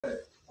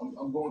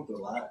I'm going through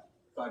a lot.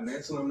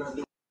 Financially, I'm not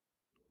doing.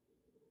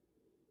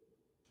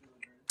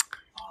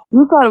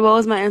 You thought what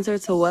was my answer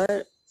to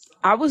what?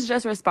 I was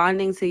just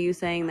responding to you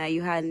saying that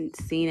you hadn't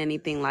seen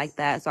anything like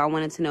that. So I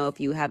wanted to know if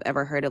you have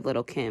ever heard of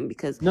Little Kim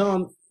because No,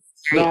 no,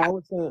 very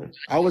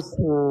I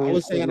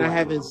was saying I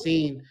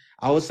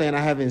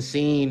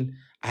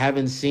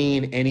haven't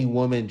seen any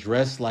woman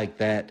dressed like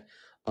that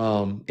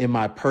in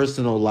my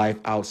personal life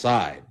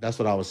outside. That's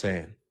what I was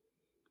saying.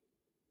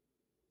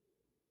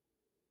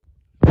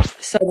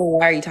 so then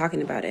why are you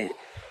talking about it?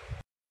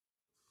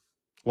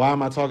 Why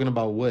am I talking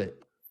about what?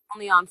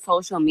 Only on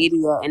social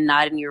media and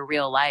not in your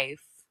real life.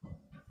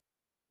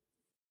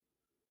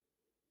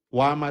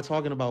 Why am I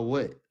talking about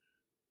what?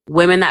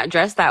 Women that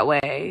dress that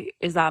way.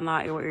 Is that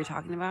not what you're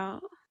talking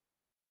about?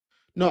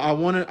 No, I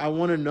want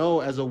to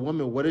know as a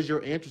woman, what is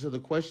your answer to the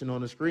question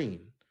on the screen?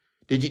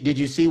 Did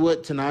you see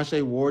what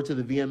Tinashe wore to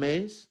the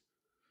VMAs?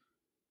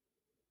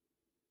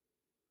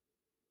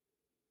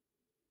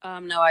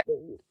 No, I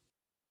didn't.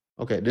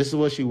 Okay, this is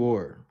what she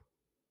wore.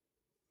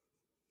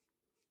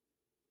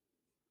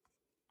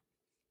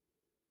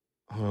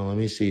 Hold on, let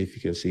me see if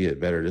you can see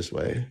it better this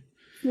way.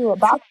 Yeah,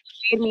 that's what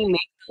made me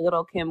make the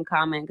Little Kim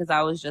comment because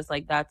I was just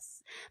like,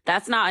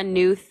 that's not a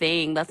new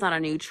thing. That's not a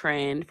new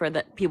trend for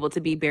the people to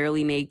be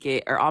barely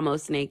naked or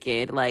almost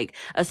naked. Like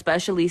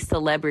especially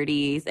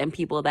celebrities and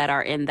people that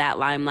are in that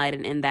limelight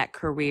and in that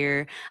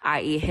career,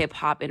 i.e., hip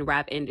hop and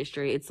rap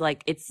industry. It's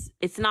like it's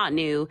not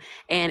new,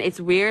 and it's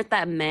weird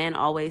that men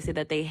always say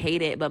that they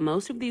hate it, but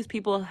most of these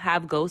people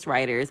have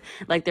ghostwriters.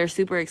 Like their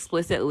super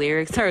explicit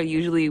lyrics are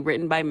usually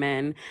written by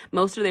men.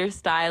 Most of their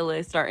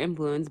stylists are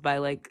influenced by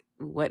like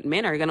what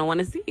men are going to want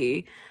to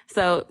see.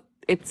 So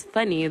it's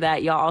funny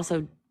that y'all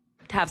also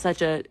have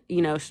such a,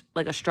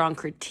 like a strong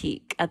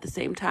critique at the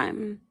same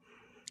time.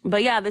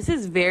 But yeah, this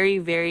is very,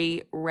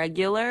 very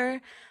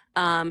regular.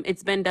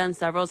 It's been done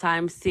several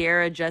times.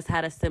 Sierra just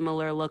had a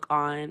similar look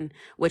on,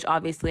 which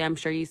obviously I'm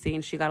sure you've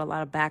seen. She got a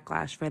lot of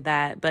backlash for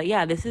that. But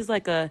yeah, this is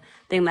like a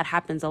thing that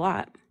happens a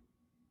lot.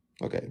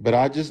 Okay, but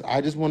I just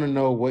want to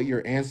know what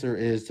your answer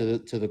is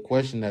to the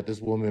question that this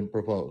woman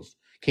proposed.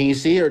 Can you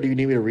see it, or do you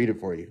need me to read it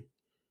for you?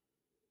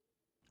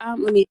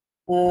 Let me,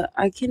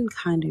 I can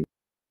kind of.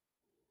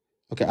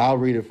 Okay, I'll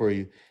read it for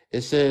you.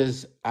 It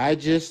says, I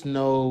just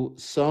know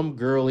some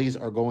girlies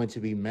are going to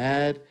be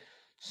mad,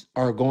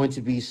 are going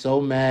to be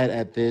so mad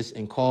at this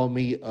and call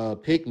me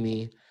pick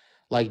me.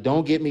 Like,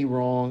 don't get me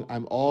wrong,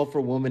 I'm all for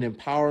women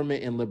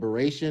empowerment and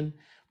liberation,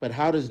 but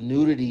how does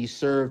nudity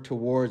serve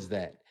towards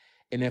that?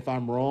 And if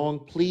I'm wrong,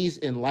 please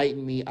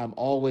enlighten me. I'm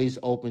always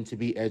open to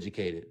be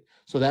educated.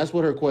 So that's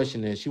what her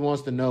question is. She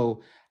wants to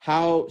know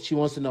how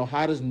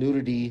does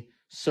nudity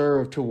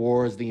serve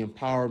towards the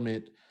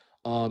empowerment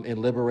and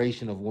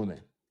liberation of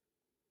women.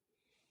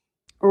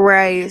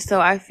 Right.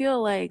 So I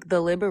feel like the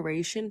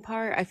liberation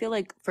part, I feel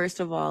like, first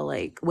of all,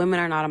 like women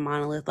are not a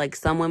monolith. Like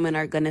some women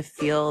are going to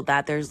feel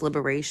that there's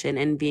liberation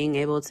in being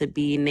able to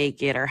be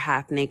naked or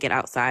half naked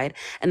outside.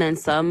 And then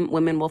some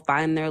women will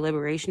find their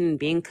liberation in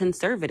being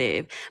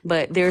conservative,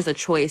 but there's a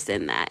choice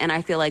in that. And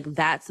I feel like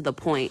that's the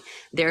point.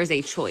 There's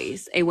a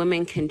choice. A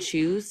woman can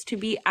choose to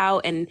be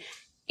out and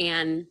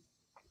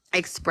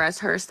express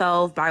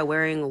herself by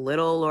wearing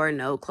little or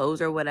no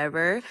clothes or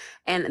whatever,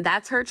 and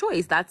that's her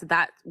choice. That's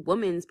that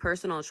woman's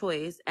personal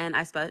choice. And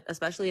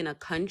especially in a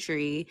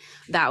country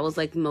that was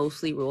like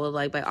mostly ruled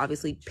like by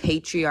obviously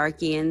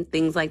patriarchy and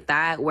things like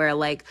that, where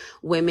like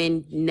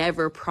women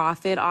never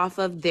profit off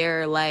of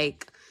their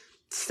like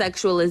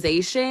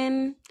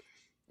sexualization.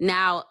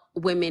 Now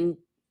women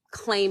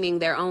claiming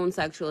their own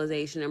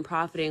sexualization and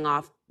profiting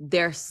off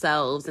their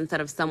selves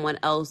instead of someone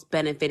else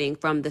benefiting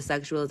from the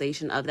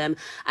sexualization of them.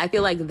 I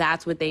feel like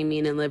that's what they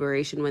mean in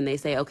liberation when they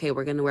say, okay,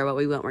 we're going to wear what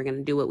we want, we're going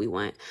to do what we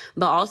want.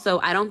 But also,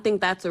 I don't think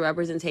that's a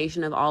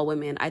representation of all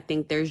women. I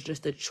think there's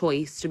just a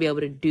choice to be able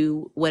to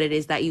do what it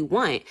is that you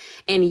want.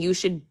 And you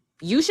should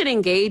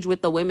engage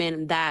with the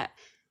women that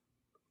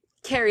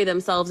carry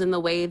themselves in the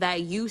way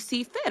that you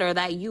see fit or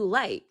that you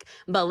like.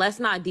 But let's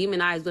not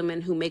demonize women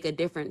who make a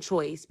different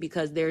choice,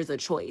 because there's a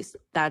choice.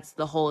 That's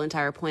the whole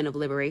entire point of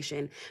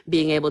liberation,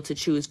 being able to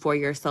choose for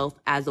yourself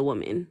as a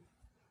woman.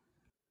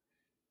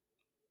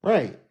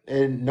 Right.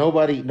 And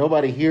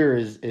nobody here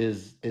is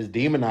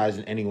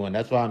demonizing anyone.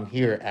 That's why I'm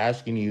here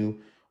asking you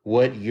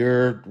what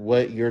your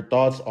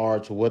thoughts are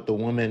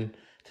to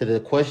the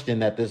question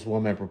that this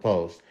woman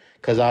proposed.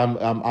 Because I'm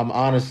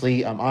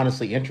honestly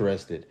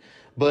interested.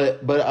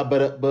 But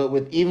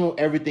with even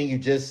everything you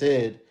just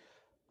said,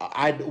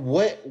 I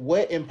what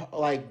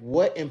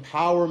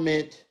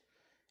empowerment,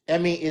 I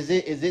mean, is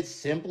it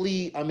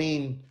simply, I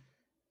mean,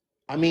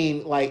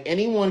 like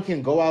anyone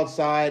can go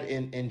outside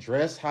and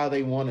dress how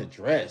they want to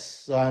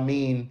dress. So I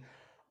mean,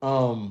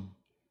 um,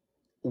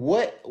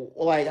 what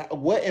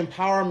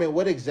empowerment?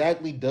 What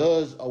exactly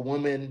does a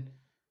woman,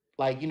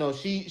 like?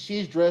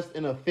 She's dressed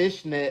in a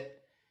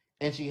fishnet,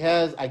 and she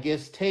has, I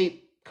guess,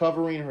 tape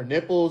covering her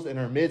nipples and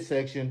her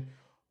midsection.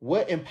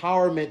 What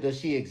empowerment does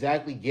she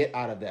exactly get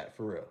out of that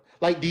for real?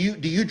 Like, do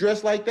you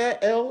dress like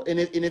that, L? And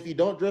if you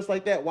don't dress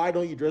like that, why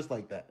don't you dress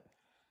like that?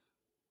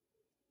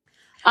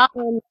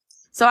 Um,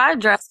 so I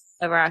dress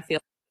whenever I feel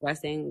like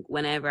dressing,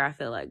 whenever I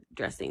feel like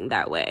dressing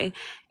that way.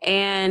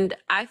 And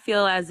I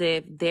feel as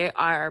if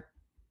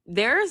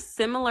there's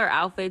similar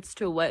outfits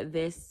to what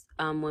this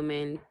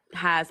woman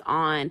has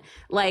on.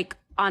 Like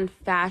on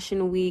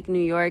Fashion Week, New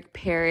York,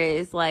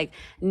 Paris, like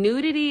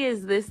nudity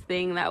is this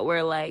thing that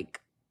we're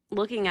like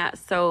looking at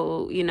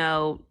so,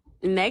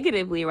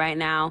 negatively right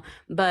now.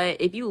 But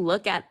if you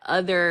look at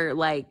other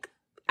like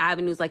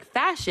avenues like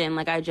fashion,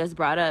 like I just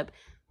brought up,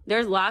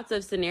 there's lots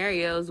of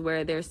scenarios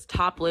where there's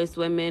topless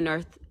women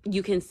or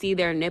you can see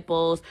their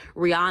nipples.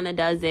 Rihanna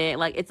does it.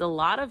 Like it's a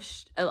lot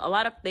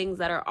of things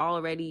that are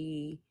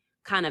already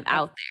kind of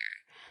out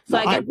there. So No,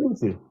 I I guess agree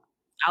with you.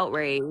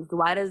 outraged.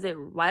 Why does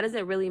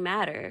it really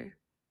matter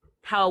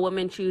how a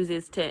woman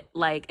chooses to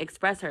like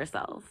express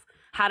herself?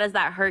 How does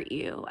that hurt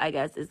you? I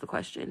guess is the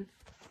question.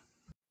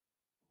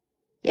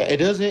 Yeah, it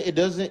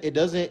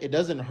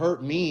doesn't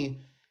hurt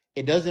me.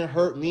 It doesn't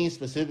hurt me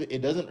specific.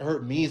 It doesn't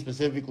hurt me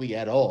specifically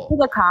at To all.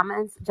 the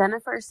comments,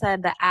 Jennifer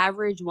said the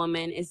average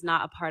woman is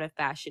not a part of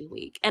Fashion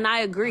Week. And I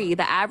agree.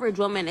 The average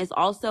woman is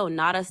also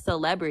not a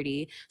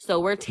celebrity. So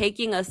we're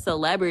taking a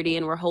celebrity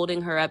and we're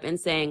holding her up and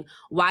saying,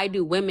 why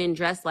do women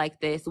dress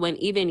like this? When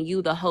even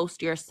you, the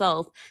host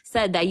yourself,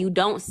 said that you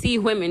don't see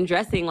women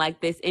dressing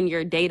like this in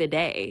your day to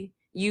day.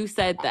 You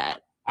said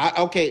that.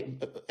 Okay,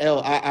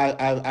 L,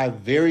 I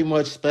very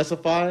much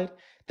specified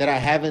that I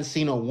haven't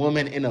seen a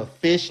woman in a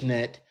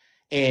fishnet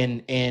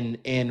and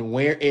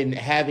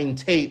having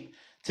tape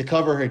to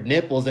cover her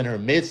nipples and her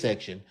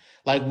midsection.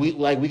 Like we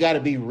got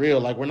to be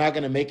real. Like we're not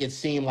gonna make it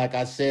seem like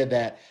I said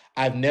that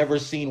I've never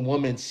seen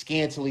women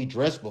scantily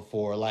dressed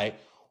before. Like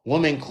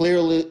women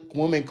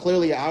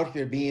clearly out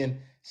here being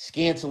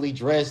scantily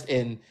dressed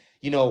and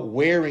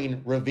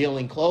wearing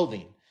revealing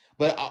clothing.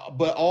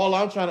 But all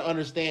I'm trying to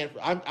understand,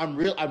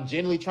 I'm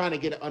genuinely trying to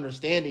get an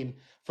understanding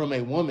from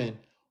a woman.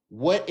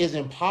 What is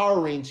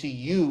empowering to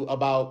you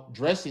about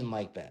dressing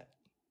like that?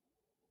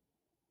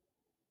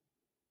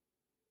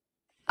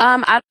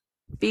 I don't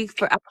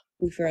I don't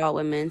speak for all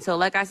women. So,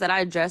 like I said,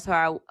 I dress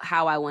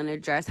how I want to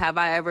dress. Have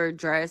I ever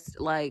dressed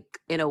like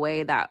in a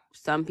way that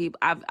some people?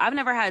 I've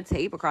never had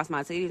tape across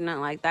my titties,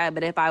 nothing like that.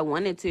 But if I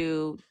wanted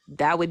to,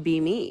 that would be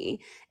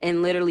me,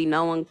 and literally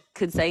no one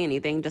could say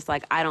anything. Just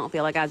like I don't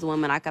feel like as a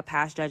woman I could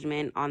pass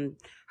judgment on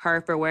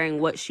her for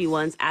wearing what she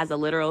wants as a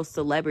literal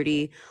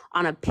celebrity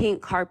on a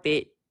pink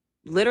carpet.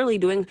 Literally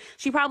doing,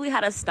 she probably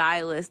had a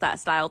stylist that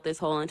styled this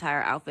whole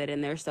entire outfit,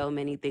 and there's so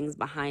many things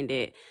behind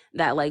it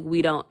that like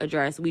we don't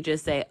address. We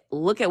just say,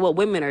 look at what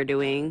women are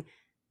doing,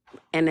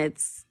 and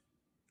it's,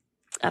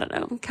 I don't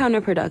know,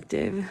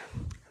 counterproductive.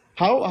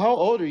 How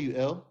old are you,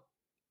 L?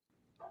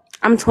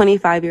 I'm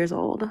 25 years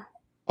old.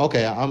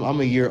 Okay,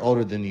 I'm a year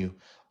older than you.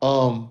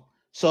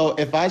 So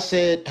if I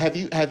said, have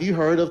you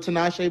heard of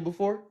Tinashe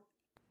before?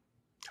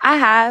 I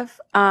have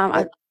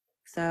I Oh,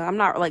 so I'm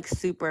not like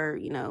super,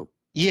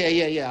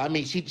 yeah. I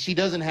mean, she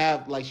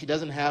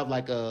doesn't have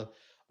like a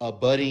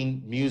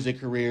budding music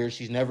career.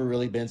 She's never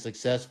really been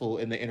successful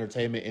in the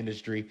entertainment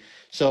industry.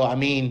 So I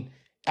mean,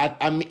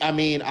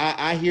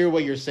 I hear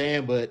what you're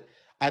saying, but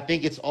I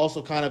think it's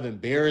also kind of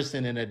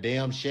embarrassing and a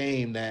damn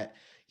shame that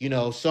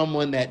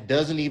someone that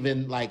doesn't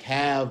even like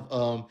have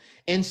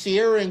and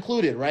Sierra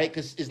included, right?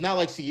 Because it's not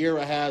like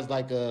Sierra has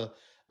like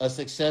a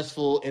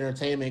successful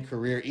entertainment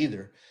career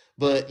either.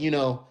 But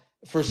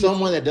for Sierra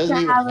someone that doesn't doesn't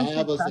even have a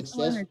have a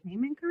successful success.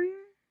 entertainment career.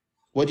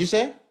 What'd you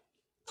say?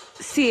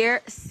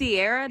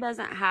 Sierra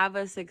doesn't have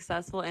a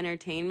successful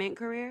entertainment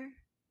career.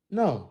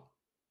 No.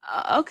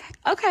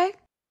 Okay.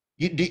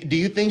 Do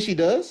you think she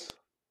does?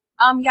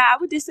 Yeah, I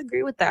would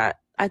disagree with that.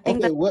 I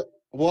think Okay, that what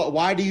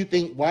why do you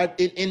think why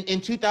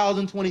in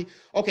 2020?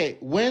 Okay,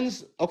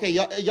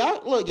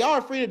 y'all look, y'all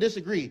are free to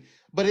disagree,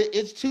 but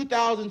it's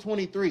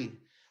 2023.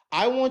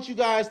 I want you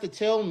guys to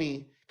tell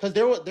me because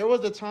there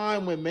was a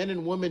time when men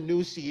and women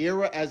knew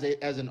Sierra as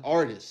an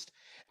artist,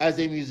 as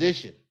a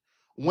musician.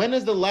 When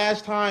is the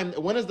last time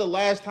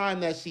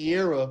that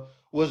Sierra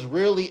was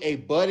really a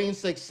budding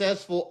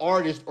successful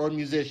artist or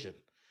musician?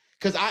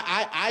 Because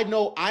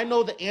I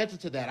know the answer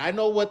to that. I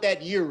know what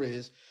that year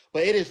is,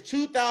 but it is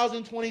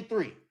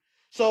 2023.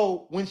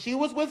 So when she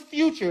was with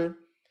Future,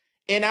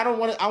 and I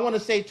want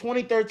to say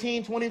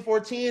 2013,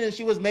 2014, and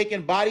she was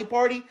making Body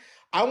Party,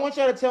 I want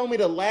y'all to tell me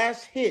the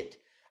last hit.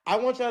 I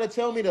want y'all to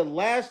tell me the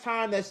last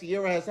time that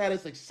Sierra has had a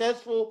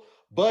successful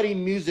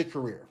budding music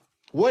career.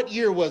 What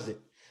year was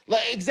it?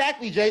 Like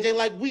exactly, JJ.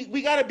 Like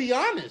we got to be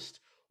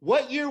honest.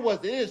 What year was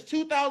it? It is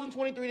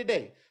 2023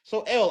 today.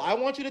 So L, I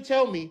want you to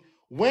tell me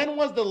when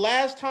was the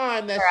last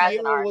time that her as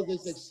an Sierra was a artist.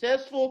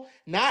 successful,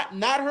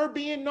 not her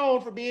being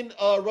known for being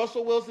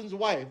Russell Wilson's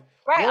wife.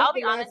 Right, When was I'll the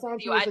be last honest with time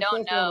she you. was I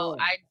don't successful on her know.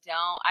 own?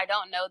 I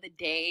don't know the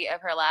date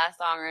of her last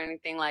song or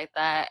anything like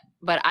that.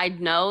 But I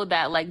know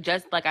that like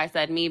just like I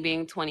said, me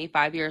being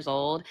 25 years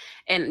old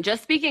and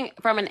just speaking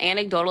from an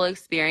anecdotal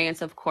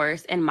experience, of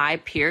course, in my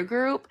peer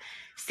group,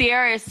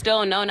 Sierra is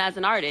still known as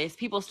an artist.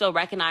 People still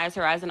recognize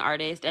her as an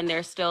artist, and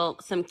there's still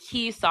some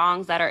key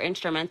songs that are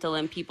instrumental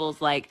in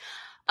people's like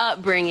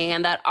upbringing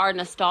and that are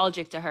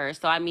nostalgic to her.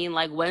 So I mean,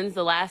 like, when's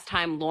the last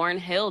time Lauryn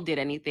Hill did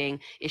anything?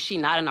 Is she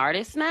not an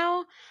artist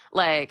now?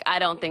 Like, I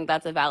don't think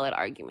that's a valid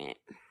argument.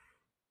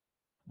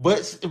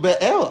 But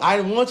L, I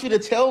want you to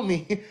tell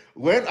me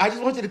when. I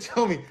just want you to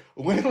tell me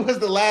when was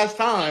the last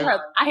time.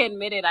 I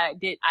admitted I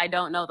did. I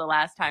don't know the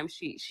last time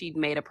she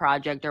made a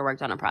project or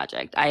worked on a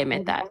project. I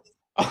admit that.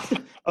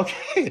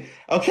 Okay,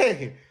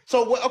 okay.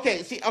 So what?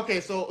 Okay, see.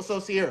 Okay, so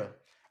Sierra.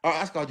 Or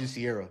I called you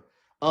Sierra.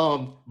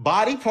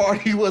 Body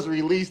Party was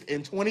released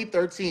in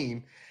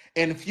 2013,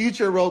 and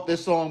Future wrote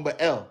this song.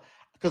 But L,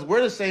 because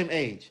we're the same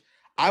age,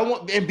 I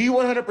want and be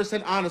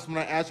 100% honest when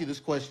I ask you this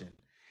question.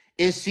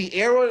 Is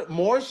Sierra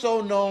more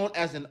so known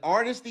as an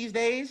artist these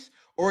days,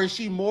 or is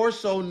she more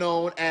so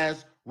known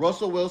as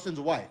Russell Wilson's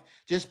wife?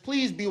 Just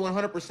please be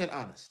 100%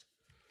 honest.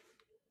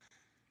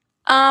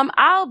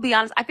 I'll be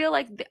honest. I feel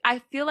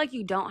like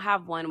you don't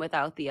have one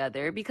without the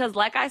other because,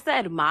 like I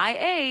said, my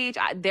age,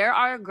 there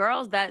are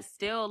girls that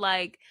still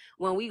like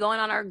when we going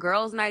on our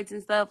girls' nights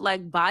and stuff.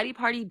 Like Body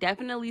Party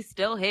definitely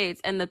still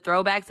hits, and the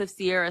throwbacks of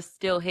Sierra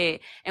still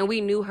hit. And we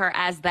knew her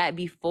as that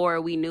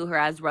before we knew her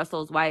as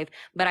Russell's wife.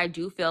 But I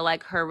do feel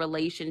like her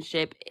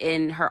relationship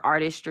and her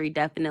artistry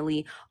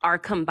definitely are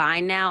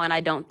combined now, and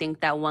I don't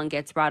think that one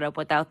gets brought up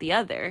without the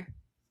other.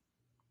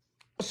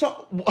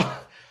 So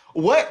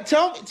what?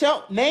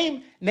 Tell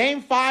name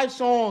 5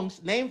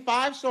 songs. Name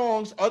 5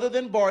 songs other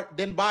than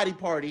Body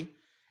Party,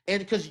 and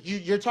because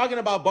you're talking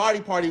about Body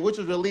Party, which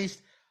was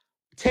released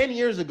 10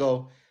 years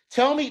ago.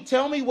 Tell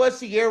me what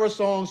Sierra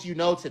songs you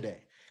know today,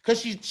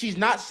 because she's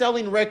not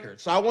selling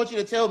records. So I want you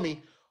to tell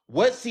me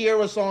what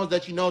Sierra songs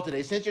that you know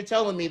today, since you're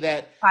telling me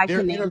that If I they're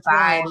can name intertwined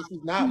five. and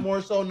she's not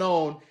more so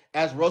known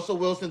as Russell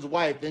Wilson's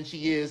wife than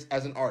she is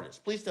as an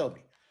artist. Please tell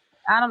me.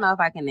 I don't know if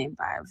I can name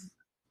five.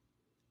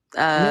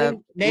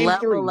 Name Level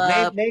three.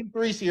 Up. Name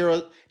 3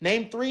 Sierra.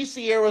 Name 3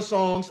 Sierra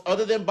songs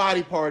other than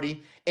Body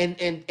Party and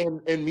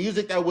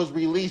music that was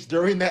released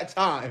during that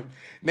time.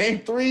 Name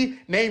three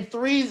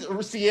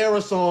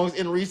Sierra songs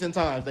in recent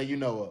times that you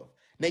know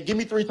of. Give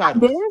me 3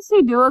 titles. Didn't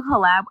she do a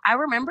collab? I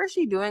remember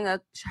her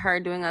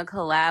doing a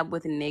collab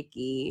with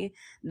Nicki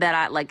that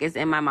I like is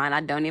in my mind.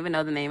 I don't even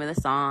know the name of the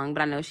song,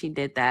 but I know she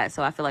did that.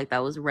 So I feel like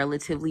that was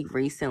relatively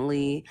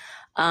recently.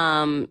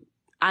 Um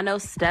I know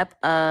Step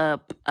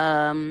Up.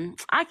 I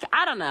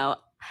don't know.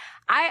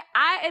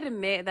 I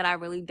admit that I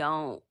really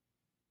don't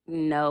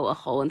know a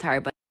whole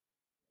entire bunch.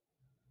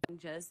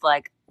 Just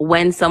like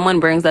when someone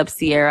brings up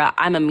Sierra,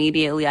 I'm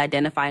immediately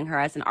identifying her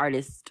as an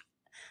artist.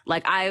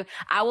 Like I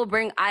will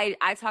bring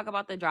I talk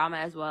about the drama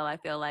as well. I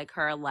feel like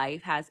her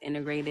life has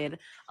integrated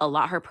a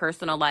lot. Her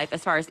personal life,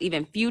 as far as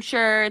even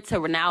Future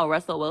to now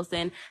Russell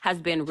Wilson, has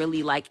been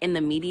really like in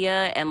the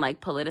media and like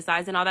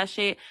politicized and all that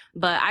shit.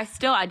 But I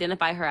still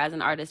identify her as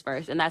an artist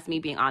first, and that's me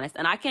being honest.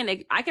 And I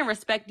can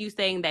respect you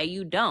saying that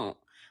you don't.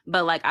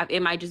 But like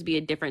it might just be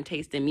a different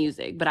taste in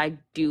music. But I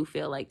do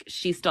feel like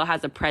she still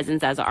has a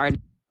presence as an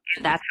artist.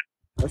 That's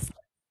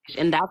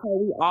and that's how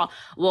we all.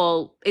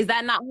 Well, is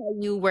that not how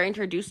you were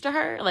introduced to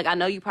her? Like, I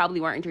know you probably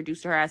weren't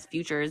introduced to her as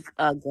Future's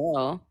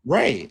girl.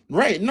 Right,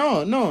 right.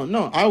 No, no,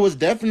 no. I was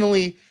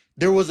definitely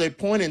there was a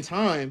point in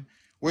time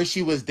where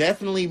she was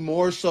definitely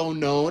more so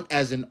known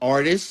as an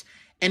artist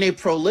and a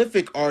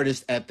prolific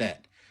artist at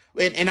that.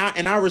 And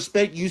I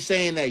respect you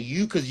saying that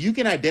you because you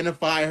can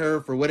identify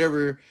her for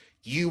whatever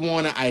you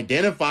want to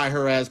identify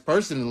her as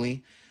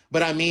personally.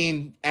 But I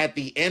mean, at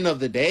the end of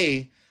the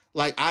day,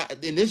 like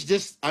and this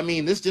just I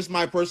mean, this just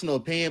my personal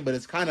opinion, but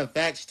it's kind of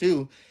facts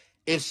too.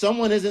 If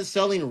someone isn't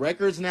selling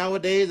records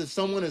nowadays, if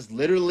someone is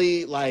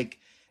literally like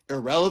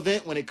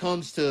irrelevant when it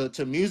comes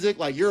to music.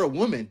 Like you're a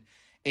woman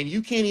and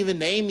you can't even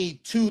name me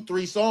 2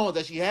 3 songs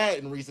that she had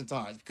in recent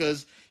times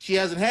because she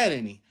hasn't had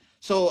any.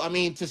 So I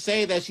mean, to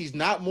say that she's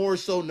not more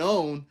so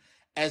known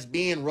as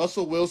being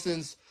Russell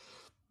Wilson's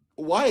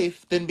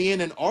wife than being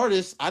an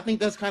artist, I think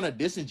that's kind of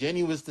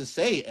disingenuous to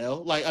say,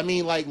 L. Like I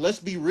mean, like let's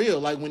be real.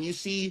 Like when you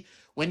see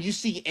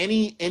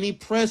any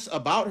press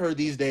about her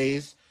these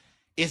days,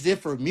 is it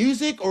for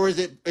music or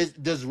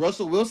does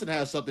Russell Wilson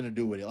have something to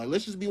do with it? Like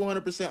let's just be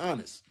 100%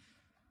 honest.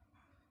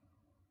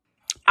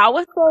 I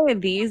would say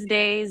these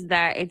days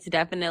that it's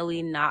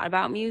definitely not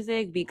about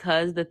music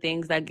because the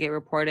things that get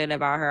reported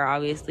about her,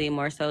 obviously,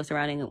 more so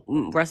surrounding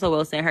Russell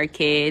Wilson, her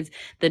kids,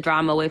 the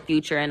drama with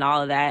Future, and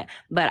all of that.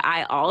 But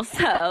I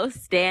also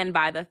stand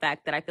by the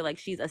fact that I feel like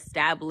she's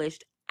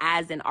established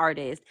as an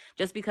artist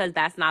just because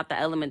that's not the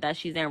element that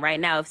she's in right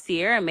now. If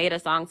Sierra made a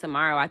song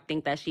tomorrow, I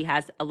think that she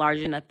has a large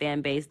enough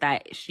fan base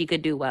that she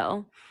could do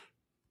well.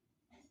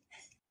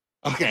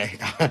 Okay,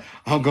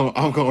 I'm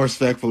gonna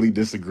respectfully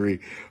disagree,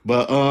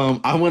 but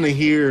I want to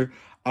hear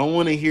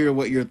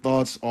what your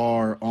thoughts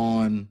are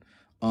on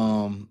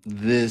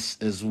this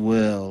as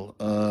well.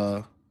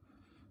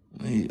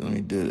 Let me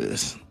do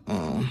this.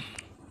 Oh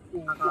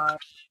my God.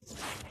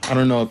 I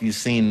don't know if you've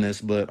seen this,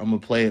 but I'm gonna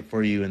play it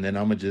for you, and then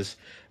I'm just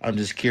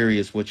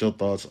curious what your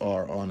thoughts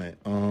are on it.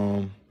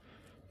 1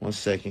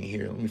 second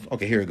here.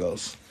 Okay, here it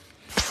goes.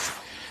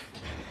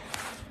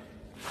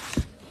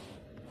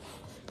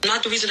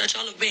 Not the reason that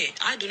y'all look bad.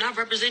 I do not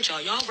represent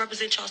y'all. Y'all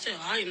represent yourself.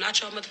 I am not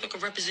y'all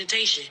motherfucking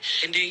representation.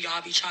 And then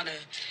y'all be trying to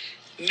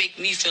make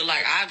me feel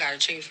like I gotta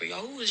change for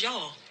y'all. Who is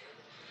y'all?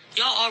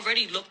 Y'all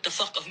already looked the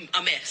fuck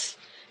a mess.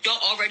 Y'all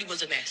already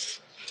was a mess.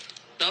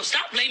 No,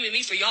 stop blaming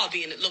me for y'all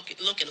being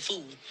looking a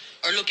fool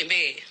or looking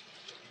bad.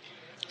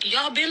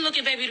 Y'all been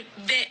looking bad.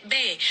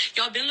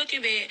 Y'all been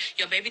looking bad.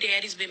 Your baby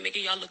daddy's been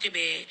making y'all looking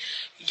bad.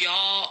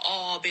 Y'all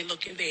all been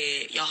looking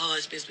bad. Your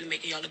husband's been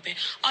making y'all look bad.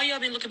 All y'all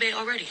been looking bad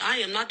already. I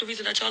am not the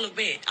reason that y'all look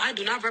bad. I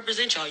do not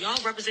represent y'all.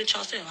 Y'all represent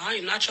yourself. I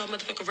am not y'all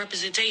motherfucking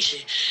representation.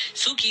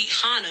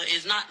 Sukihana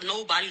is not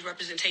nobody's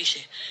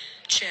representation.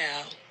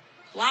 Child.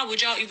 Why would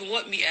y'all even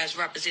want me as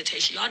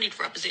representation? Y'all need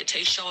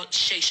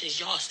representation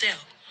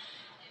yourself.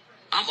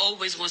 I'm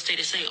always gonna stay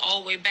the same.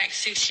 All the way back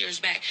 6 years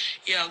back,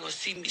 y'all gonna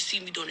see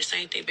me doing the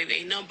same thing, baby.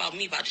 Ain't nothing about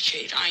me about to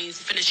change. I ain't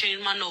finna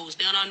change my nose.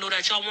 Now I know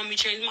that y'all want me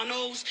to change my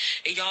nose,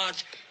 and y'all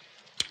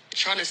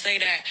trying to say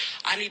that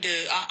I need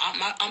to.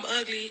 I'm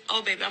ugly.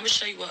 Oh, baby, I'm gonna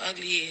show you what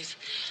ugly is.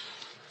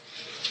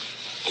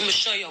 I'm gonna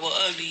show you what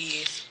ugly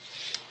is.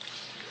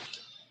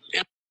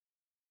 Yeah.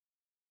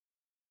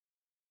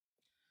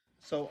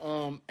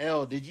 So,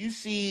 L, did you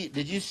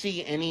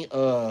see any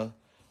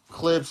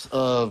clips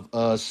of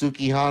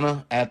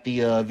Sukihana at the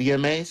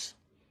VMAs?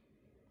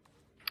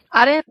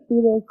 I didn't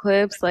see the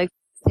clips like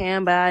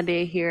Tam, but I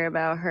did hear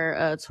about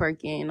her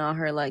twerking on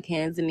her like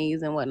hands and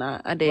knees and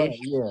whatnot. I did. Right.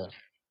 Yeah.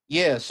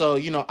 Yeah. So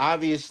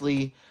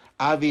obviously,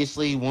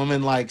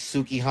 women like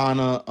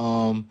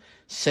Sukihana,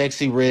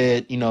 Sexy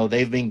Red,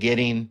 they've been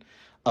getting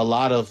a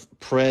lot of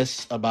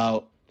press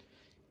about.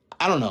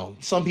 I don't know.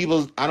 Some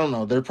people, I don't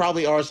know. There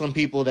probably are some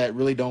people that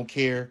really don't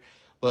care,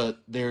 but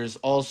there's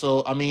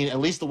also, I mean, at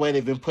least the way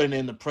they've been putting it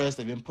in the press,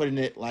 they've been putting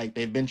it like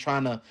they've been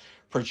trying to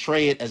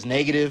portray it as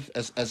negative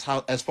as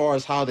far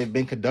as how they've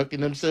been conducting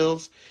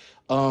themselves.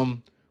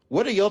 Um,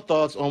 what are your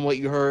thoughts on what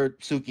you heard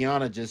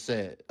Sukiana just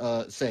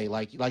say?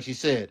 Like she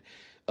said,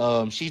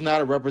 she's not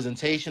a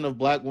representation of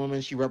black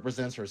women. She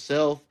represents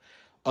herself.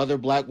 Other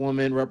black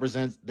women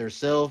represent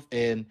themselves,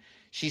 and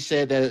she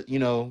said that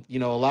a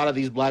lot of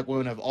these black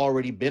women have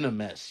already been a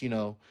mess.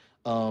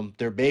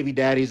 Their baby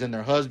daddies and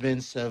their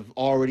husbands have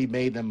already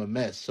made them a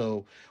mess.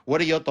 So, what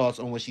are your thoughts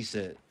on what she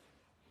said?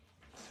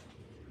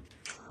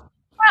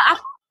 I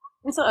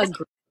also agree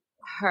with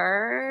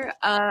her.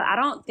 I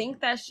don't think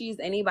that she's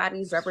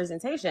anybody's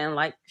representation.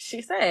 Like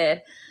she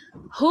said,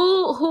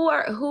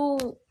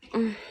 who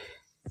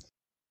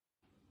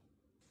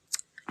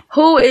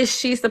who is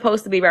she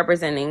supposed to be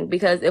representing?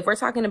 Because if we're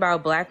talking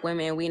about black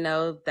women, we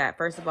know that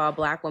first of all,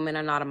 black women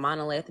are not a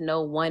monolith.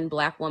 No one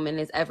black woman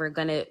is ever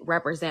going to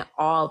represent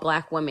all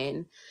black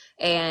women.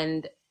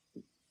 And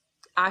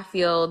I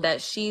feel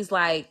that she's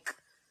a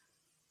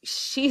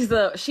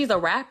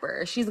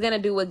rapper. She's going to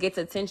do what gets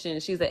attention.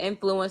 She's an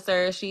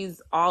influencer.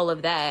 She's all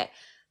of that.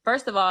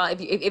 First of all,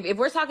 if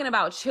we're talking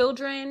about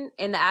children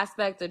in the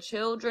aspect of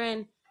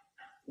children,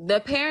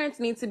 the parents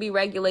need to be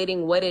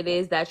regulating what it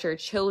is that your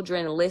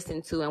children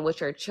listen to and what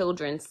your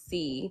children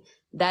see.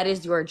 That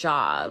is your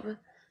job.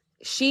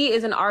 She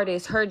is an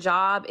artist. Her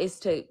job is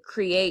to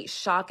create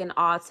shock and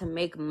awe to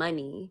make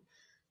money.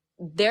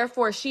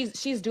 Therefore,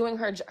 she's doing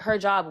her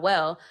job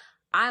well.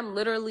 I'm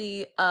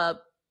literally a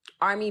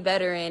army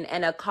veteran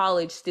and a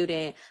college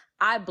student.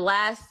 I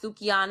blast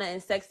Sukiana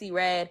and Sexy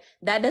Red.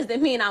 That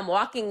doesn't mean I'm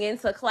walking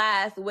into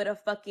class with a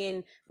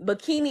fucking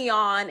bikini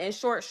on and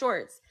short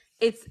shorts.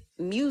 It's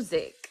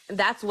music.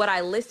 That's what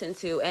I listen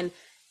to. And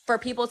for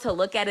people to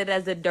look at it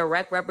as a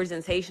direct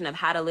representation of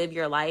how to live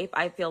your life,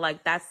 I feel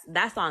like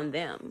that's on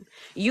them.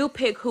 You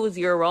pick who's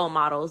your role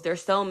models.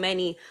 There's so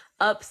many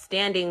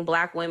upstanding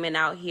black women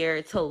out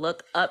here to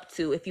look up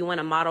to if you want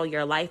to model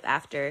your life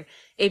after.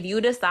 If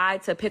you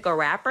decide to pick a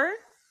rapper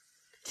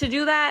to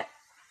do that,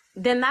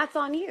 then that's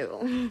on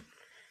you.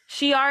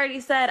 She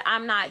already said,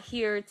 I'm not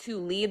here to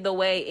lead the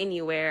way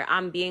anywhere.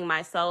 I'm being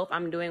myself.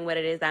 I'm doing what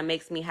it is that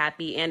makes me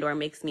happy and or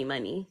makes me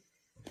money.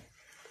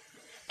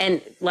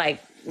 And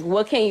like,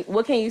 what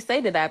can you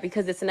say to that?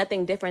 Because it's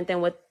nothing different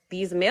than what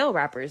these male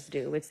rappers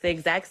do. It's the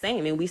exact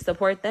same, and we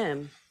support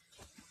them.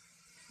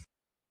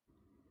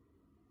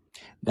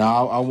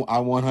 Now, I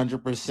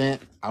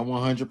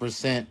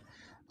 100%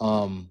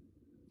 um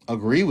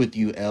agree with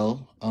you,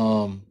 L.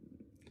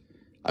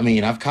 I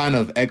mean, I've kind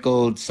of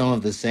echoed some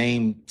of the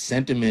same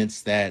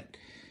sentiments that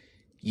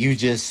you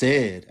just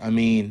said. I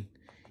mean,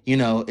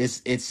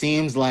 it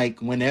seems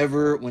like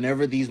whenever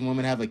these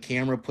women have a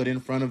camera put in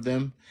front of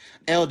them.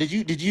 Elle, did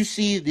you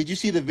see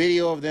the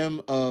video of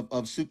them of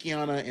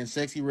Sukiana and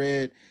Sexy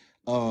Red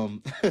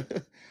um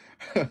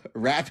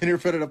rapping in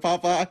front of the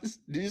Popeyes?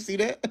 Did you see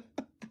that?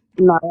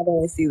 No, I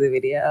didn't see the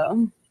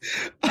video.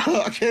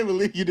 I can't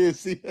believe you didn't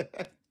see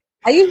that.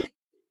 I usually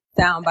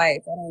sound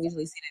bites. I don't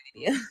usually see the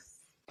video.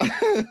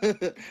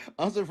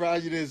 I'm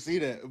surprised you didn't see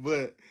that,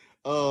 but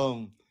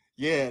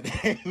yeah,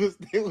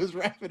 they was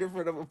rapping in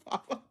front of a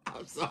Popeye.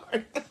 I'm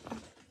sorry.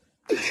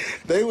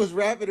 They was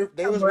rapping.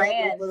 They A was rapping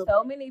brand. for the.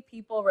 So many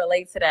people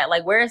relate to that.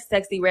 Like, where's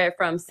Sexy Red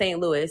from St.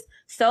 Louis?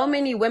 So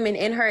many women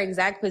in her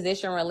exact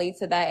position relate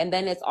to that. And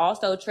then it's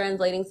also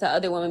translating to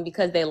other women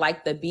because they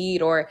like the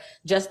beat or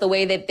just the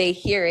way that they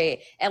hear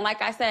it. And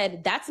like I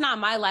said, that's not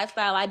my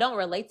lifestyle. I don't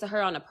relate to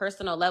her on a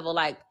personal level.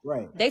 Like,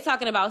 Right. they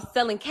talking about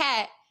selling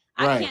cat.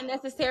 I Right. can't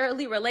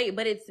necessarily relate,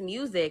 but it's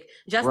music.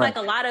 Just Right.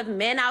 like a lot of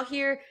men out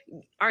here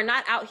are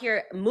not out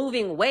here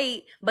moving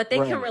weight, but they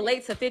can Right.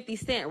 relate to 50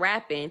 Cent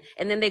rapping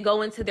and then they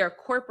go into their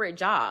corporate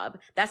job.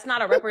 That's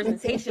not a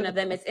representation of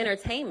them. It's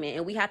entertainment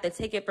and we have to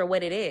take it for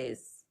what it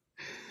is.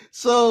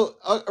 So,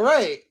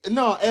 right.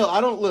 No, El, I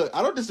don't look.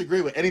 I don't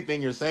disagree with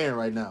anything you're saying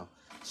right now.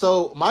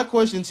 So, my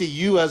question to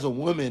you as a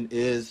woman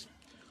is,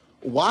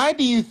 why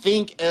do you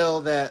think,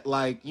 El, that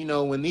like,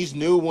 when these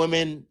new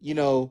women,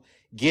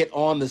 get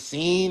on the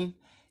scene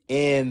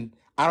and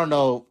I don't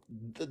know,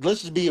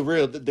 let's just be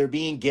real, they're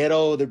being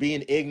ghetto, they're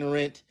being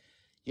ignorant.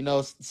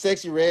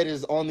 Sexy Red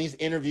is on these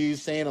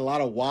interviews saying a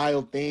lot of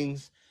wild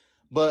things.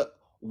 But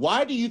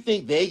why do you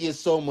think they get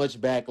so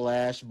much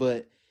backlash?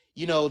 But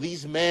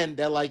these men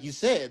that, like you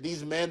said,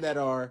 these men that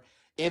are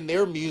in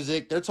their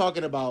music, they're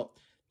talking about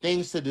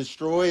things to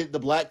destroy the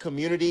black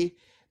community.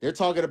 They're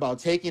talking about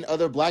taking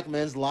other black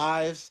men's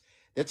lives.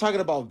 They're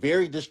talking about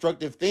very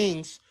destructive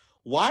things.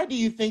 Why do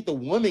you think the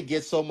women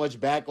get so much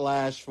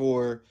backlash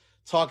for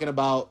talking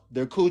about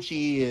their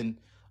coochie and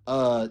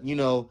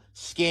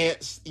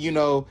scants,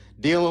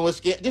 dealing with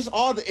scant, just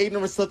all the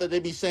ignorant stuff that they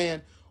be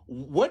saying?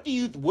 What do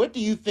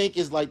you think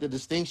is like the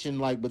distinction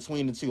like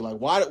between the two? Like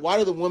why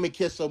do the women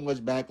get so much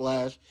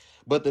backlash,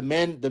 but the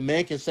men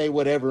can say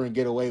whatever and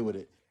get away with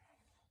it?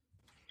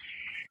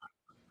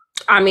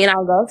 I mean, I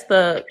guess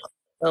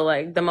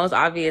the most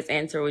obvious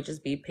answer would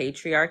just be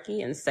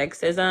patriarchy and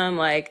sexism.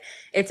 Like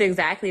it's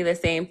exactly the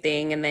same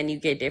thing, and then you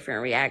get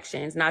different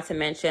reactions. Not to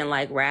mention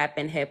like rap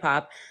and hip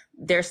hop,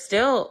 they're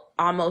still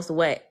almost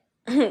what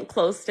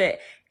close to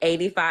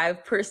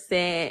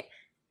 85%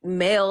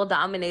 male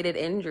dominated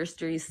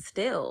industries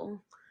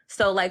still.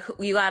 So like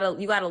you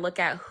gotta look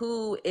at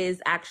who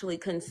is actually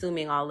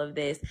consuming all of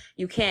this.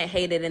 You can't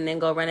hate it and then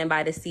go running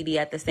by the CD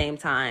at the same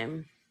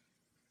time.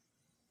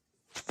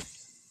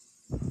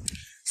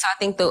 So I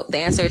think the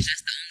answer is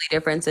just the only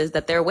difference is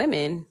that they're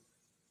women.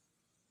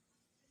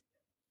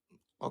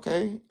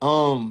 Okay.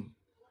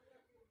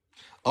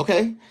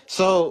 Okay.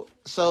 So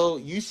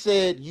you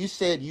said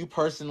you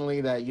personally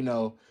that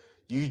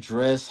you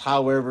dress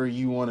however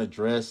you want to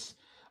dress.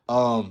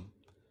 Um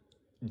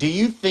do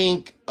you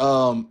think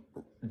at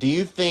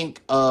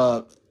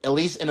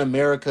least in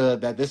America,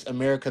 that this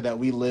America that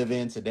we live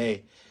in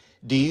today,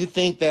 do you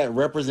think that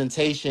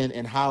representation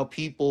and how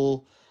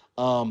people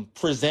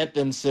present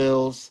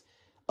themselves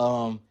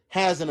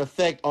has an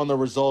effect on the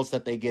results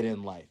that they get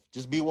in life?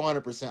 Just be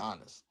 100%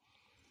 honest.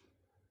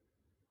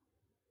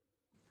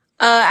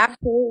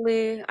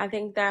 Absolutely. I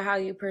think that how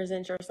you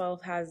present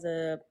yourself has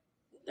a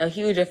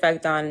huge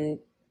effect on,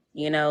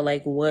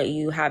 like what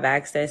you have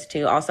access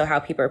to, also how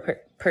people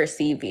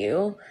perceive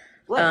you.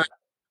 Right.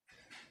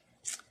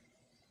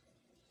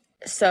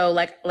 So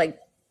like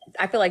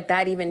I feel like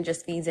that even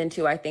just feeds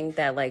into I think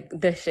that like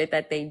the shit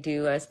that they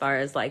do as far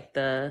as like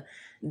the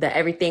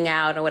everything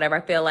out or whatever.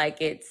 I feel like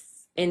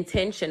it's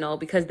intentional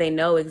because they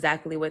know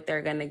exactly what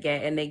they're gonna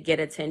get and they get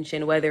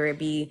attention, whether it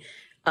be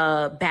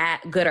bad,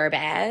 good or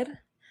bad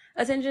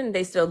attention,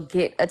 they still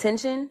get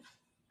attention.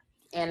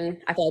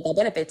 And I feel like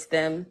that benefits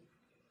them.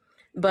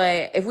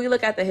 But if we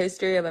look at the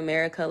history of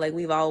America, like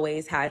we've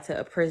always had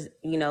to,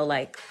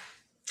 like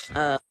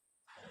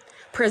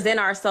present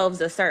ourselves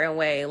a certain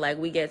way. Like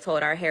we get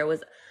told our hair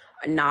was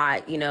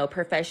not,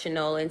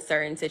 professional in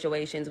certain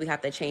situations. We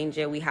have to change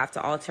it. We have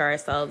to alter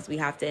ourselves. We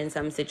have to, in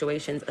some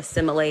situations,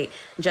 assimilate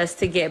just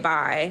to get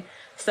by.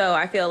 So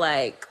I feel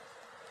like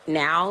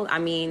now, I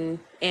mean,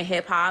 in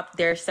hip hop,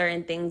 there are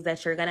certain things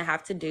that you're gonna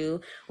have to do.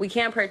 We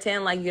can't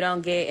pretend like you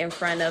don't get in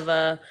front of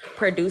a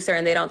producer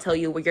and they don't tell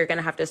you, well, you're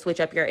gonna have to switch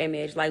up your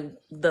image. Like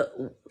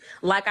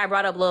I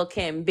brought up Lil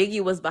Kim.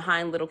 Biggie was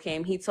behind Little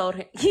Kim. He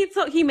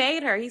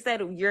made her. He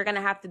said, you're gonna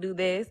have to do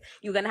this.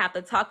 You're gonna have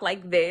to talk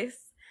like this.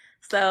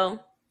 So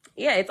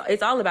yeah,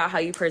 it's all about how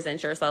you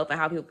present yourself and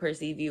how people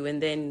perceive you,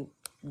 and then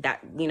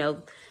that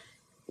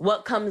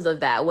what comes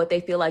of that, what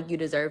they feel like you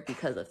deserve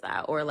because of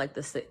that, or like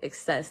the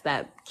success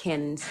that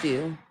can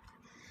ensue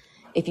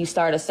if you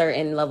start a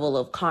certain level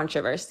of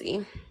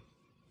controversy.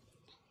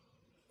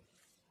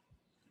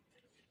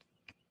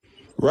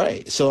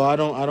 Right. So I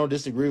don't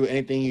disagree with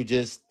anything you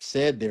just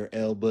said there,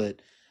 El,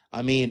 but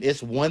I mean,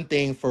 it's one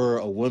thing for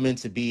a woman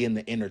to be in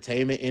the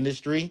entertainment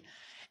industry,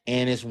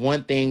 and it's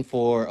one thing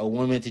for a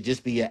woman to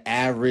just be an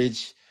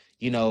average,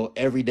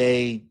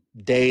 everyday,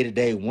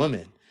 day-to-day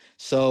woman.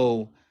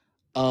 So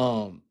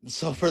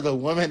for the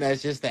woman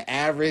that's just the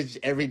average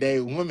everyday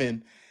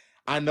woman,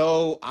 I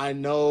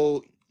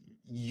know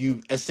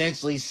you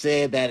essentially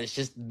said that it's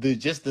just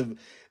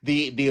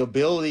the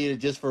ability to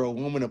just for a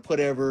woman to put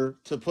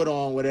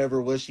on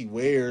whatever what she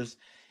wears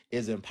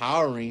is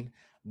empowering.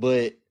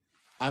 But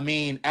I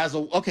mean,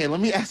 let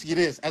me ask you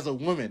this: as a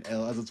woman,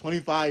 as a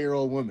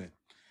 25-year-old woman,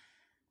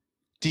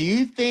 Do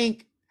you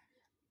think,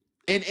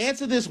 and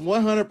answer this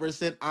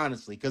 100%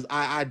 honestly, because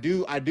I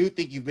do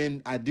think you've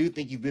been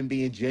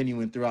being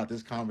genuine throughout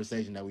this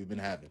conversation that we've been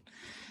having.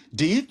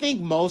 Do you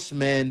think most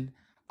men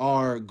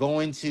are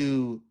going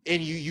to,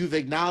 and you've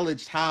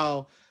acknowledged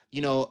how,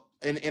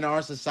 in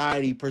our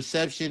society,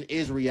 perception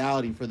is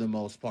reality for the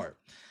most part.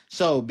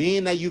 So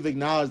being that you've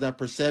acknowledged that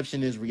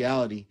perception is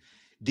reality,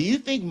 do you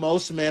think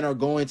most men are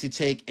going to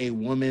take a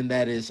woman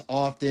that is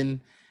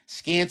often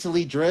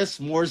scantily dressed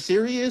more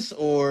serious,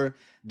 or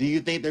do you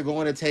think they're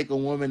going to take a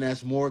woman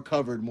that's more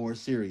covered more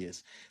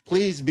serious?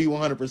 Please be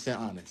 100%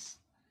 honest.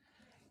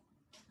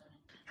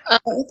 I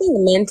think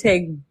men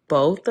take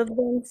both of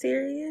them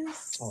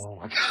serious. Oh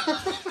my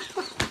God.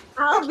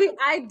 I'll be.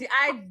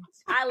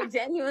 I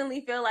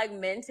genuinely feel like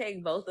men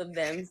take both of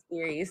them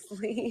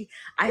seriously.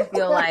 I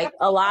feel like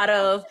a lot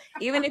of,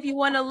 even if you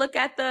want to look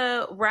at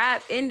the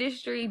rap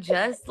industry,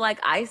 just like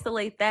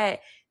isolate that,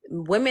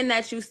 women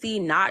that you see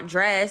not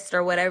dressed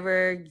or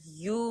whatever,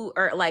 you,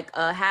 or like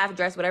half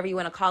dressed, whatever you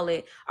want to call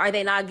it, are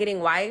they not getting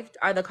wifed?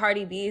 Are the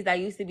Cardi B's that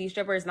used to be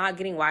strippers not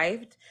getting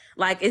wifed?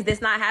 Like, is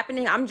this not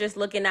happening? I'm just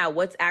looking at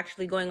what's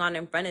actually going on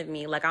in front of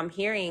me. Like, I'm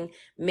hearing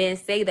men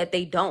say that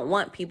they don't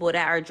want people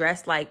that are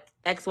dressed like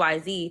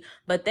XYZ,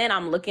 but then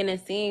I'm looking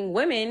and seeing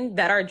women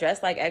that are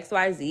dressed like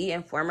XYZ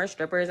and former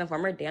strippers and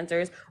former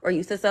dancers or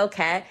used to sell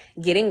cat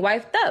getting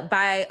wifed up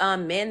by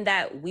men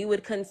that we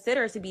would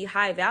consider to be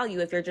high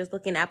value if you're just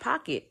looking at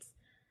pockets.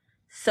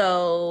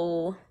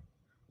 So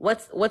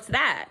what's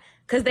that?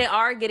 Because they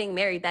are getting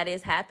married. That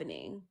is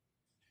happening.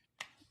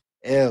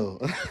 Ew.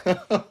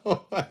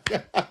 Oh my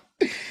God.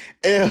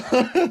 Ew.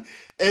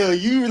 Ew,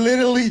 you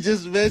literally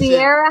just mentioned.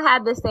 Sierra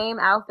had the same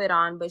outfit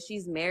on, but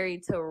she's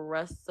married to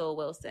Russell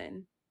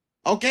Wilson.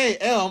 Okay,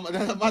 Ew,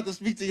 I'm about to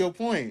speak to your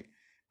point.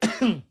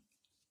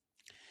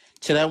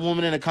 To that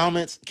woman in the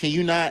comments, can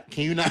you not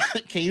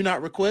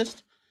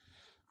request?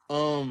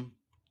 Um,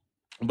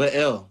 but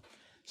L.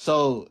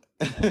 So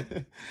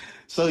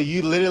so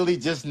you literally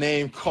just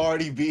named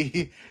Cardi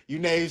B, you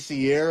named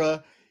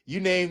Sierra, you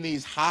named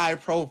these high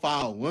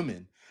profile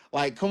women.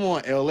 Like, come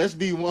on, L, let's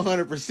be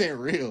 100%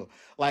 real.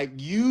 Like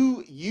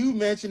you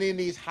mentioning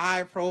these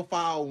high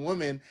profile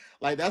women,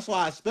 like that's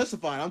why I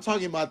specified. I'm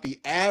talking about the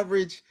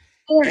average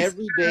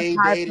everyday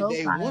High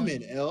day-to-day profile.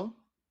 woman, L.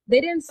 They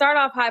didn't start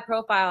off high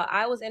profile.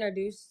 I was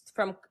introduced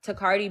from to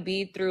Cardi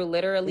B through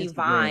literally Instagram.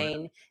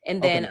 Vine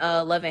and then Okay.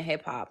 Love and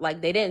Hip Hop.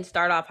 Like they didn't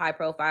start off high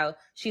profile.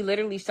 She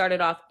literally started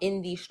off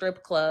in the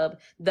strip club,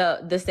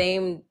 the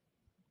same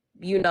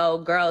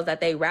girls that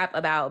they rap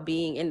about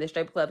being in the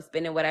strip club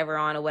spinning whatever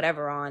on or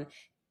whatever on.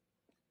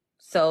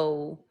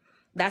 So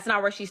that's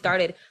not where she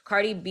started.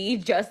 Cardi B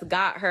just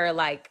got her,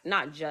 like,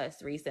 not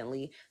just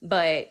recently,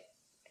 but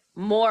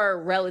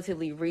more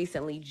relatively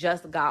recently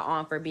just got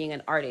on for being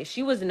an artist.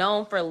 She was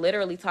known for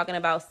literally talking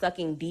about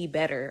sucking D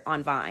better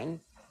on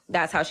Vine.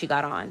 That's how she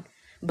got on.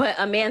 But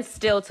a man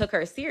still took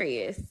her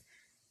serious.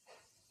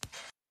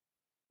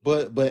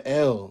 But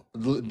L,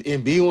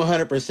 and be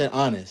 100%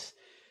 honest.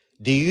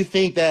 Do you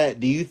think that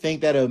that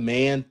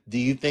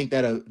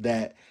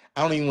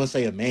I don't even want to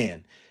say a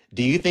man.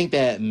 Do you think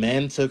that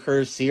men took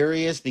her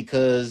serious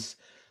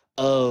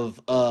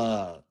of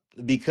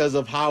because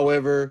of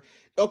however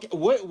okay,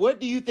 what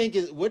do you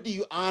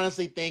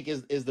honestly think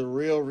is the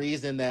real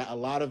reason that a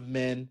lot of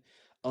men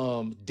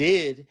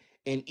did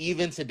and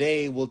even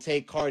today will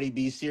take Cardi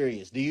B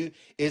serious?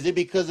 Is it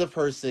because of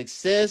her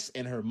success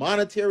and her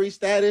monetary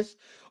status,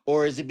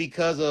 or is it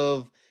because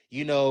of,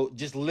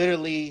 just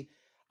literally,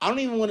 I don't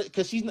even want to,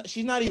 because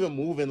she's not even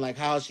moving like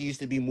how she used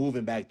to be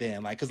moving back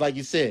then. Like, because like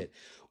you said,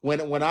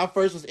 when I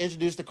first was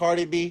introduced to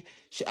Cardi B,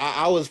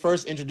 I was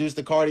first introduced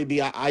to Cardi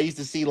B. I used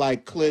to see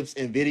like clips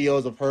and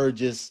videos of her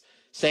just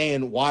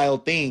saying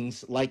wild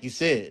things, like you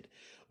said.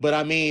 But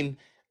I mean,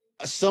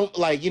 some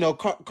like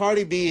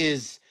Cardi B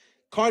is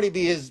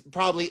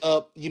probably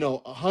up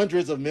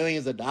hundreds of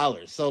millions of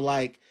dollars. So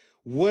like,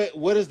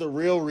 what is the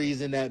real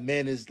reason that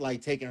men is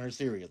like taking her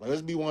serious? Like,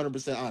 let's be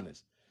 100%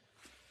 honest.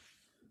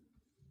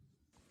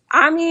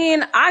 I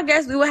mean, I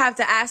guess we would have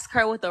to ask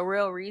her what the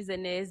real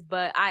reason is,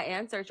 but I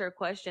answered your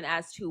question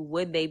as to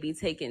would they be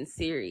taken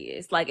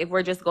serious? Like, if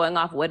we're just going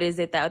off what is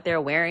it that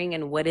they're wearing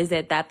and what is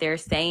it that they're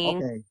saying,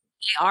 Okay.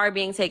 they are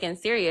being taken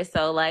serious.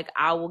 So, like,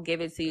 I will give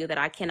it to you that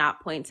I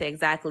cannot point to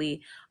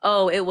exactly,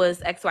 oh, it was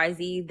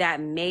XYZ that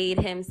made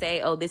him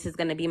say, oh, this is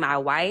going to be my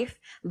wife.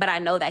 But I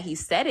know that he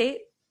said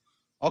it.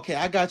 Okay,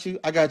 I got you.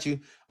 I got you.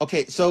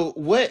 Okay, so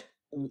what?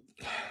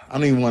 I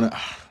don't even want to.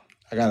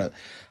 I gotta.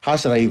 How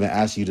should I even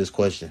ask you this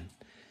question?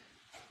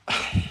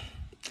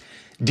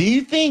 Do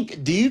you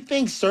think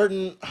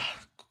certain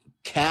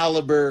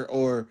caliber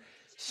or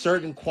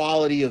certain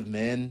quality of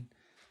men,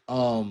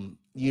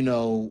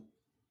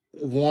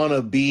 want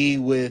to be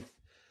with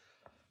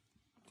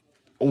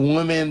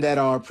women that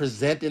are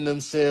presenting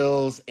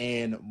themselves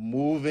and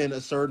moving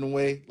a certain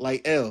way?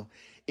 Like, L,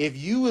 if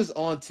you was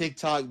on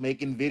TikTok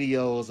making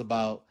videos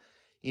about,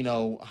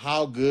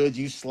 how good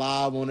you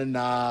slob on a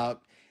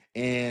knob,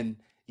 and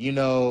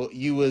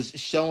you was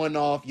showing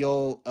off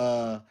your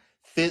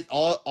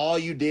all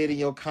you did in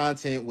your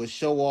content was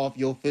show off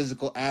your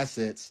physical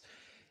assets.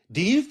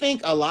 Do you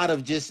think a lot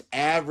of just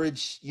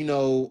average,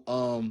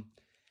 and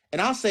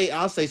I'll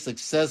say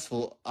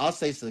successful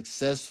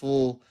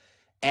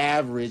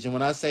average, and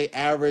when I say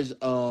average,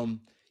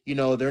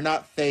 they're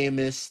not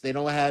famous, they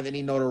don't have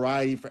any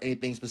notoriety for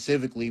anything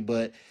specifically,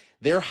 but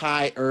they're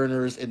high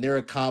earners and they're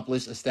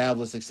accomplished,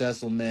 established,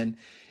 successful men.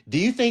 Do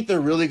you think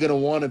they're really going to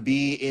want to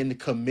be in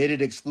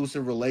committed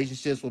exclusive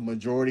relationships with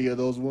majority of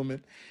those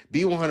women?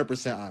 Be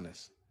 100%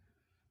 honest.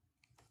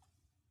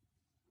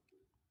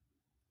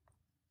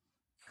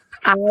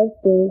 I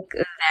think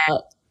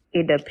that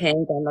it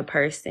depends on the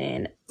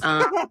person.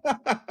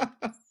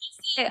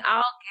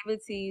 I'll give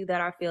it to you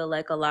that I feel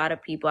like a lot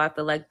of people, I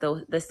feel like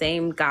the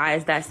same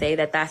guys that say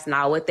that that's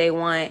not what they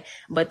want,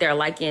 but they're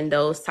liking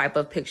those type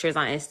of pictures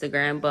on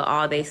Instagram, but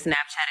all they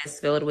Snapchat is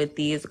filled with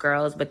these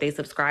girls, but they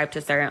subscribe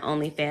to certain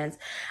OnlyFans.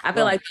 I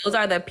feel Right. like those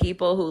are the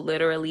people who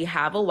literally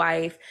have a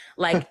wife.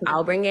 Like,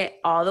 I'll bring it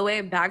all the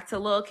way back to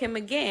Lil Kim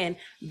again.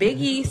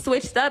 Biggie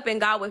switched up and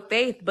got with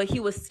Faith, but he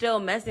was still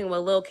messing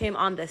with Lil Kim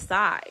on the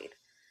side.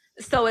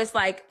 So it's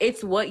like,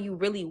 it's what you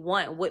really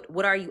want.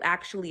 What are you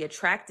actually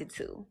attracted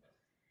to?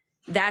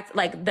 That's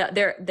like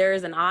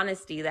there's an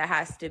honesty that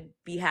has to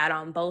be had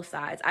on both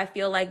sides. I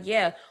feel like,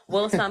 yeah,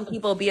 will some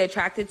people be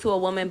attracted to a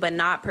woman but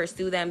not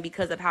pursue them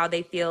because of how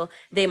they feel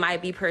they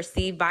might be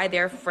perceived by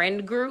their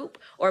friend group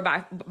or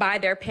by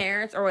their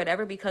parents or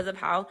whatever because of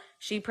how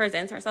she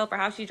presents herself or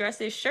how she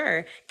dresses?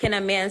 Sure. Can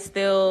a man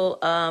still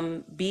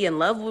be in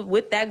love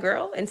with that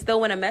girl and still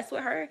want to mess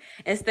with her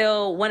and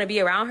still want to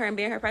be around her and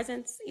be in her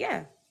presence?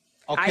 Yeah.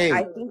 Okay.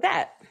 I think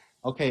that.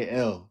 Okay,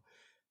 L.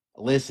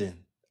 Listen,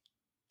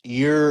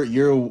 you're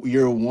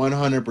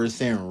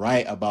 100%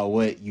 right about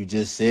what you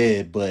just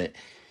said, but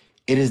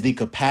it is the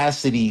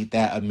capacity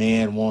that a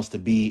man wants to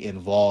be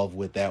involved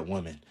with that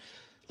woman.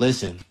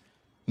 Listen,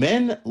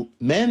 men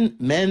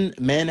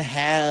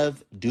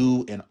have,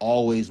 do, and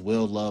always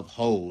will love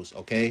hoes,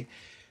 okay?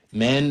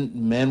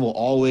 Men will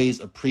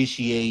always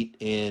appreciate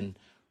and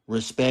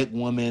respect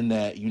women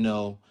that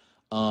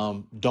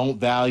don't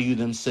value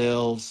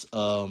themselves.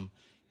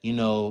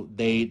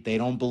 They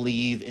don't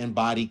believe in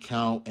body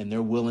count, and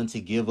they're willing to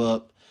give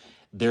up.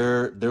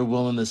 They're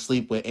willing to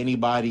sleep with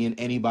anybody and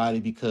anybody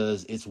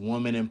because it's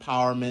woman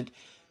empowerment.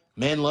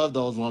 Men love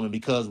those women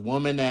because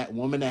women that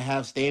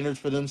have standards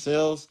for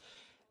themselves,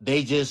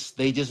 they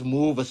just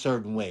move a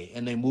certain way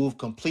and they move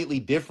completely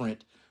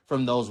different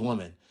from those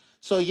women.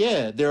 So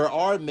yeah, there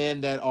are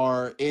men that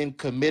are in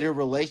committed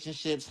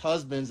relationships,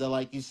 husbands that,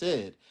 like you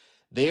said,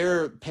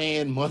 they're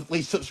paying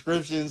monthly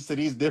subscriptions to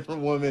these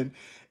different women,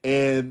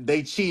 and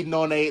they cheating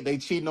on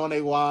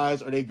their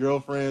wives or their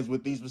girlfriends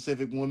with these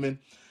specific women.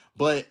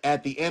 But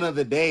at the end of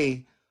the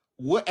day,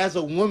 what, as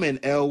a woman,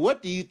 L,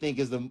 what do you think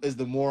is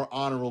the more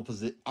honorable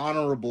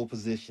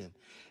position?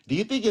 Do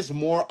you think it's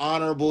more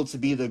honorable to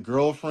be the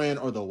girlfriend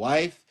or the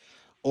wife,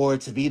 or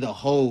to be the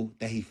hoe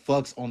that he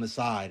fucks on the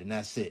side and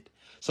that's it?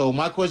 So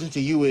my question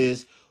to you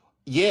is,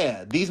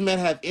 yeah, these men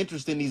have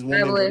interest in these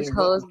women, but Established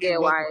hoes in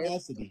get what wives.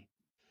 capacity?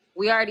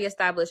 We already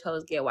established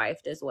hoes get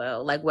wifed as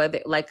well. Like, whether,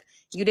 like,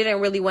 you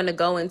didn't really want to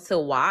go into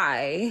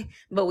why,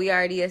 but we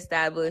already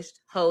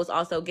established hoes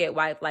also get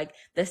wifed. Like,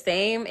 the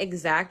same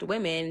exact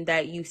women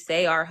that you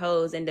say are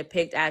hoes and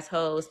depict as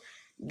hoes,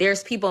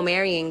 there's people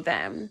marrying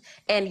them.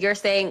 And you're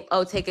saying,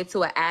 oh, take it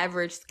to an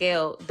average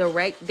scale.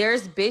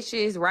 There's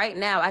bitches right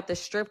now at the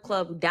strip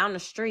club down the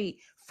street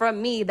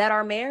from me that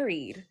are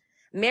married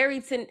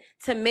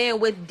to men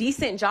with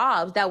decent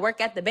jobs that work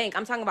at the bank.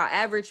 I'm talking about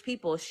average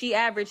people. She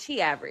average,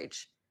 he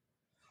average.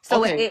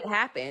 So Okay, it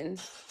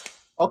happens.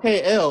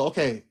 okay, L,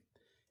 okay.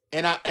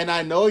 And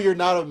I know you're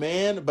not a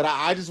man, but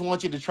I just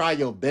want you to try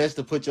your best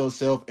to put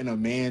yourself in a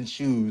man's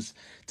shoes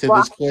to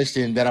Well, this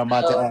question that I'm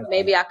about to so ask you.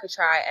 maybe I could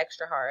try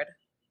extra hard.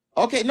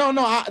 Okay, no.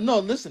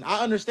 Listen,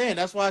 I understand.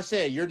 That's why I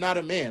said you're not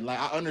a man. Like,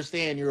 I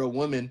understand you're a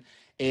woman,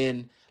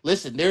 and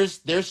listen, there's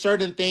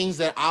certain things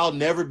that I'll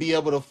never be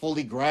able to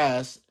fully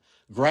grasp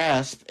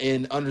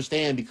and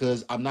understand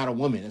because I'm not a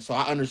woman. And so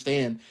I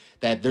understand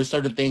that there's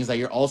certain things that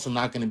you're also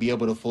not going to be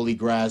able to fully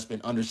grasp and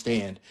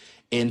understand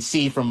and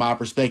see from my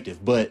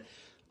perspective. But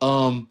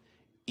um,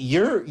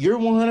 you're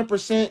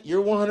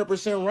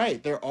 100%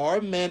 right. There are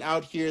men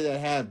out here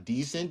that have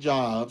decent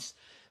jobs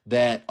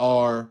that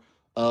are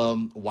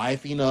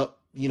wifing up,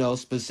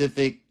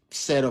 specific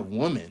set of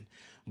women.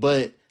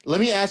 But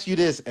let me ask you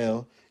this,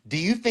 L. Do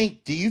you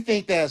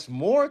think that's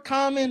more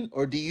common,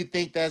 or do you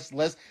think that's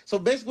less? So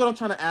basically what I'm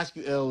trying to ask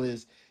you, L,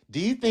 is, do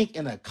you think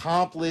an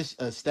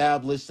accomplished,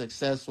 established,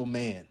 successful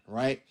man,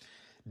 right?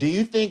 Do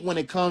you think when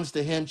it comes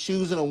to him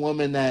choosing a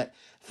woman that,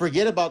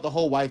 forget about the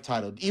whole wife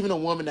title, even a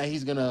woman that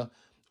he's gonna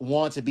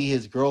want to be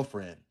his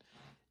girlfriend,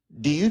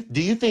 do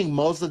you think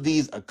most of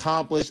these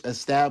accomplished,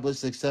 established,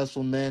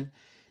 successful men,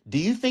 do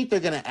you think they're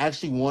gonna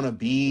actually want to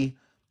be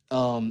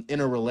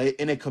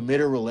in a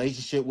committed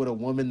relationship with a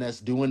woman that's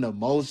doing the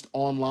most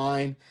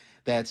online,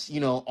 that's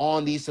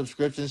on these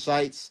subscription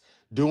sites,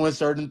 doing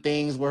certain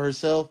things with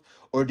herself?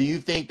 Or do you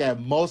think that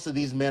most of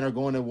these men are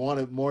going to want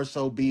to more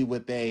so be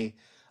with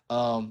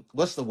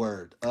what's the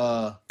word?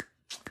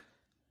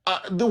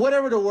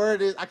 Whatever the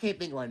word is, I can't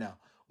think right now.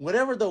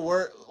 Whatever the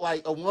word,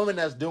 like a woman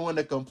that's doing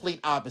the complete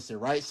opposite,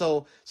 right?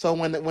 So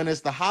when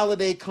it's the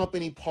holiday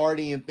company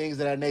party and things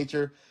of that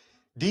nature,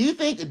 do you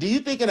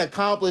think an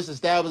accomplished,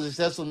 established,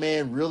 successful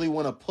man really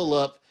want to pull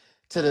up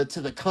to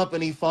the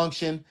company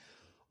function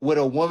with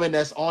a woman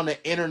that's on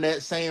the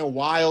internet saying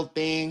wild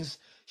things,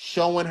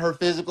 showing her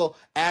physical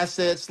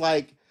assets?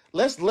 Like,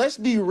 let's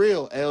be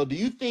real, L. Do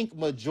you think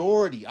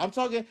majority? I'm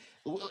talking,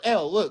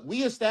 L. Look,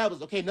 we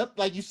established, okay, not,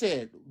 like you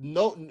said,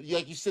 no,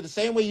 like you said, the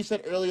same way you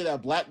said earlier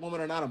that black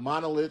women are not a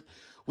monolith.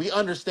 We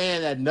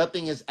understand that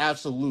nothing is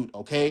absolute,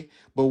 okay?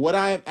 But what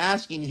I am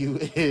asking you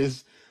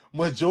is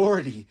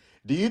majority.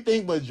 Do you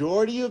think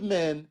majority of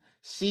men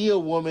see a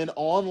woman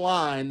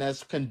online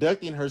that's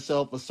conducting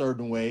herself a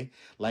certain way?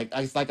 Like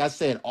I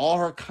said, all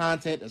her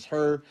content is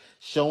her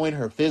showing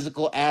her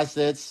physical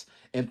assets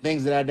and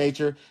things of that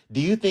nature.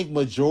 Do you think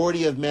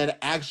majority of men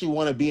actually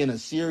want to be in a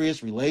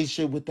serious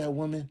relationship with that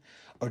woman?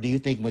 Or do you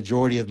think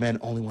majority of men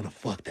only want to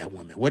fuck that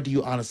woman? What do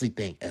you honestly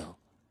think, L?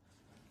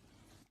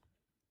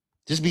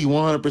 Just be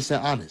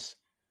 100% honest.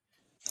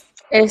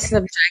 It's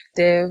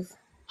subjective.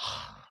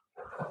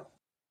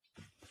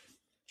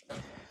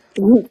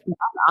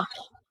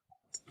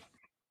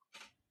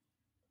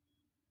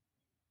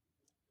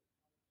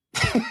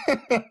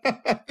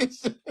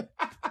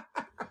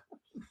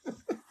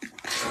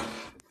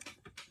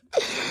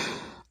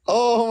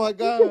 Oh my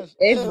gosh.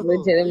 It's L,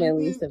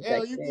 legitimately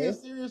You being subjective.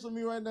 serious with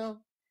me right now?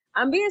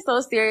 I'm being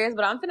so serious,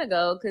 but I'm finna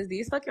go because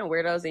these fucking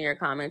weirdos in your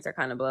comments are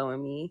kind of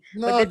blowing me.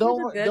 But No, this was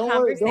a good don't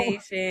worry,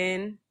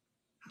 conversation.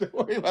 don't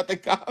worry about the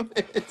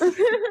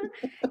comments.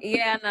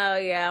 Yeah,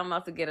 I'm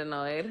about to get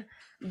annoyed.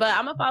 But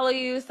I'm gonna follow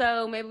you,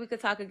 so maybe we could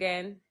talk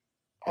again.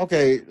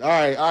 Okay, all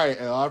right,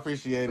 L, I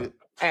appreciate it.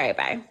 All right,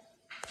 bye.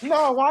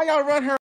 No, why y'all run her